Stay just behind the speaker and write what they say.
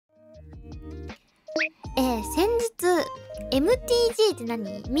先日 MTG って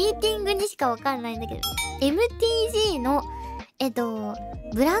何？ミーティングにしかわかんないんだけど MTG の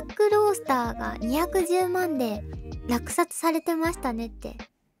ブラックロースターが210万で落札されてましたねって。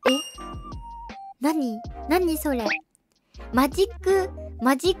何それ。マジック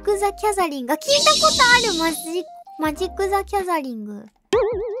ザキャザリング。聞いたことある。マジックザキャザリング。で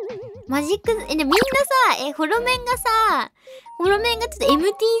みんなさ、ホロメンがちょっと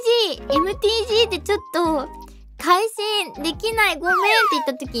MTG ってちょっと配信できないごめんって言っ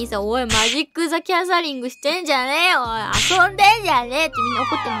た時にさ、おいマジックザキャザリングしてんじゃねえよ、遊んでんじゃねえってみんな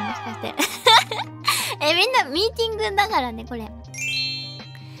怒ってももしかしてみんなミーティングだからねこれ。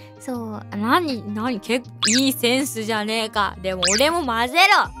そう、結構いいセンスじゃねえか。でも俺も混ぜ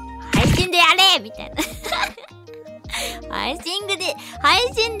ろ配信でやれみたいな配信で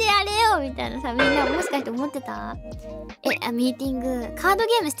やれよみたいなさ、みんなもしかして思ってた？ミーティングカード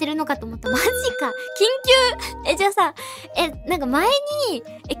ゲームしてるのかと思った。マジか緊急じゃあさなんか前に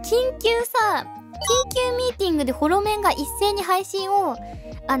緊急ミーティングでホロメンが一斉に配信を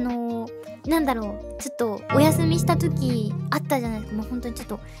なんだろう、ちょっとお休みした時あったじゃないですか。もう本当にちょっ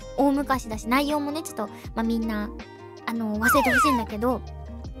と大昔だし内容もねちょっとみんな忘れてほしいんだけど、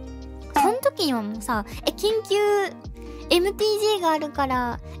その時にはもうさ緊急 MTG があるか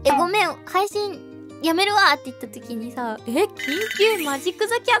らごめん配信やめるわって言った時にさ緊急マジック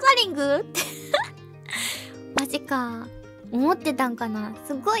ザキャザリングってマジか思ってたんかな。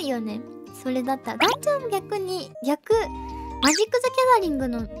すごいよねそれだったら。団長も逆マジックザキャザリング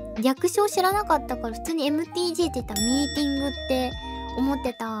の略称知らなかったから普通に MTG って言ったらミーティングって思っ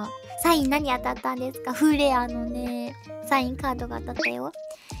てた。サイン何当たったんですか？フレアのねサインカードが当たったよ。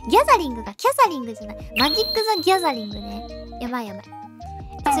ギャザリングがキャザリングじゃない、マジックザギャザリングね。やばいそ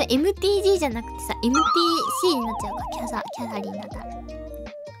れ MTG じゃなくてさ MTC になっちゃうからキャザリンだったら。じ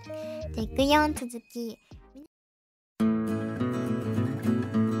ゃあいくよ続き。